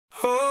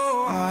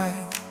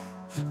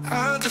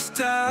just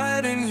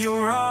died in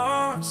your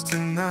arms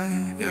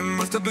tonight. It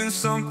must have been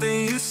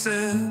something you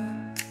said.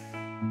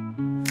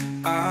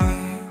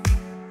 I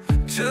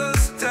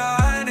just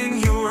died in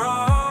your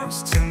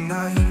arms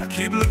tonight. I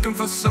keep looking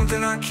for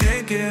something I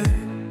can't get.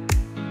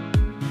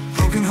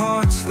 Broken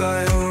hearts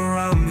lie all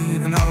around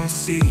me, and I don't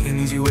see an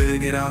easy way to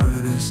get out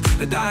of this.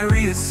 The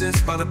diarrhea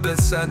sits by the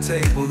bedside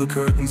table. The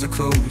curtains are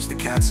closed, the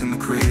cat's in the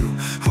cradle.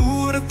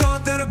 Who would have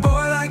thought that a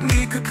boy like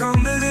me could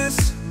come to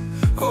this?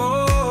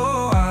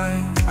 Oh,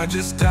 I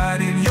just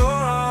died in your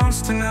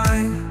arms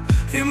tonight.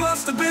 It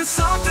must have been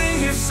something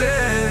you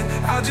said.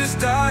 I just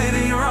died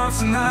in your arms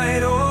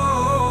tonight.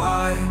 Oh,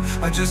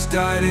 I just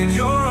died in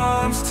your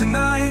arms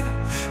tonight.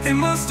 It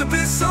must have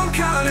been some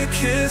kind of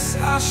kiss.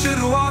 I should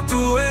have walked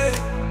away.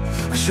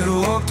 I should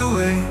have walked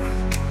away.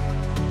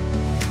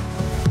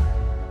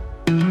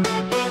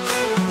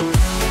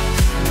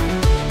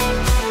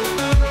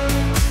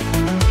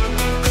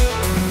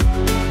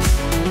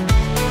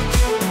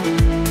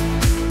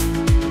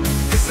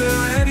 Is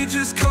there any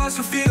just cause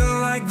for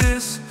feeling like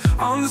this?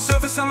 On the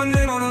surface I'm a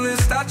name on a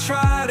list. I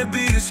try to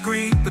be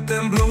discreet, but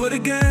then blow it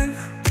again.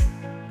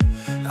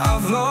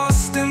 I've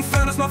lost and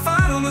found it's my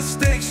final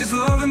mistake. She's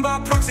loving by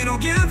proxy,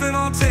 don't give and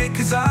I'll take.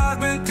 Cause I've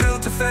been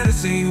built to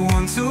fantasy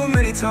one too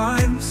many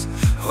times.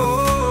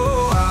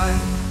 Oh,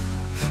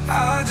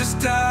 I just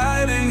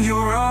died in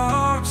your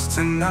arms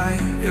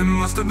tonight. It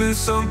must have been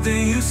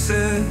something you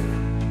said.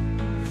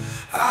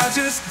 I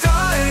just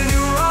died in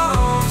your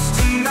arms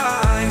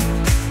tonight.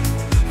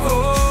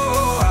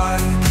 Oh,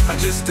 I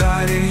just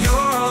died in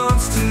your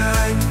arms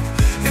tonight.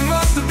 It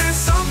must have been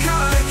some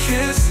kind of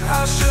kiss.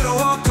 I should have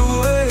walked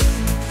away.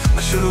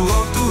 I should have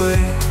walked away.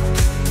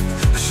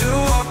 I should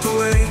have walked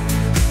away.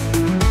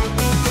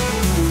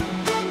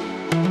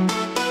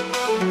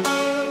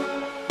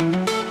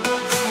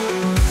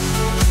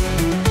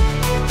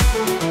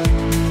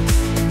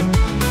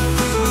 It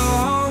was a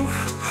long,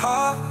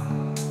 hot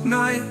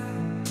night.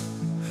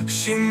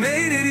 She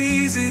made it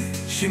easy,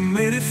 she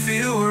made it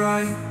feel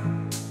right.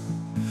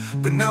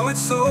 But now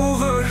it's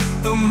over,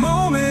 the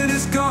moment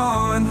is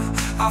gone.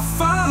 I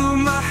follow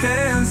my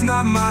hands,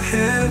 not my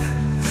head.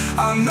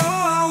 I know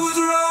I was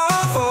wrong.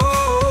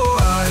 Oh,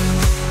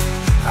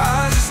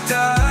 I just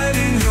died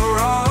in your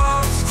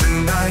arms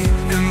tonight.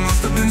 It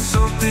must have been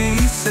something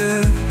you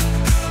said.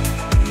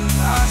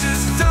 I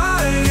just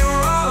died in your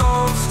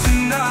arms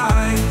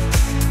tonight.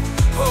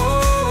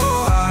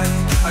 Oh,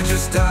 I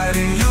just died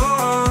in your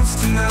arms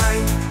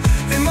tonight.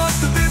 It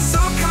must have been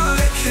some kind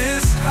of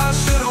kiss. I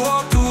should have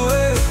walked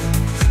away.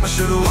 I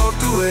should have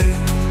walked away.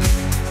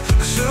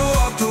 I should have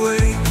walked away.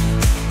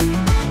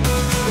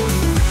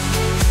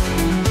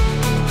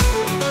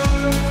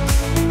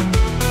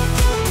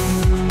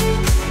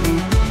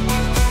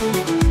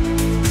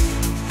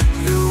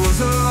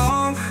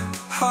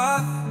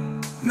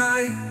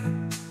 Night.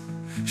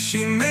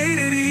 She made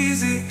it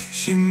easy,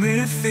 she made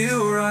it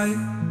feel right.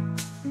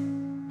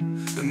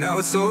 But now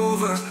it's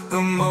over,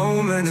 the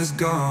moment is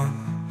gone.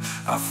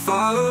 I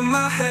followed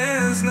my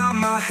hands, not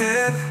my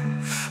head.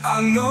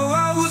 I know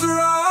I was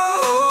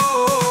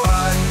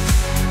wrong.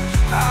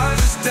 I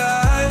just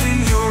died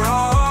in your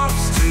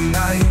arms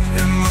tonight.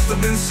 It must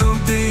have been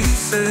something you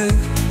said.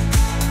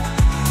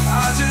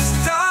 I just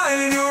died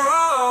in your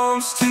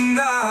arms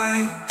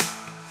tonight.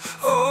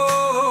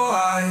 Oh,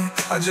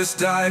 I just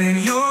died in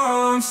your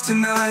arms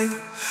tonight.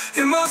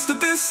 It must have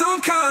been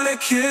some kind of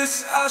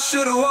kiss. I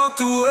should have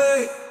walked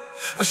away.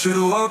 I should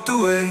have walked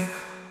away.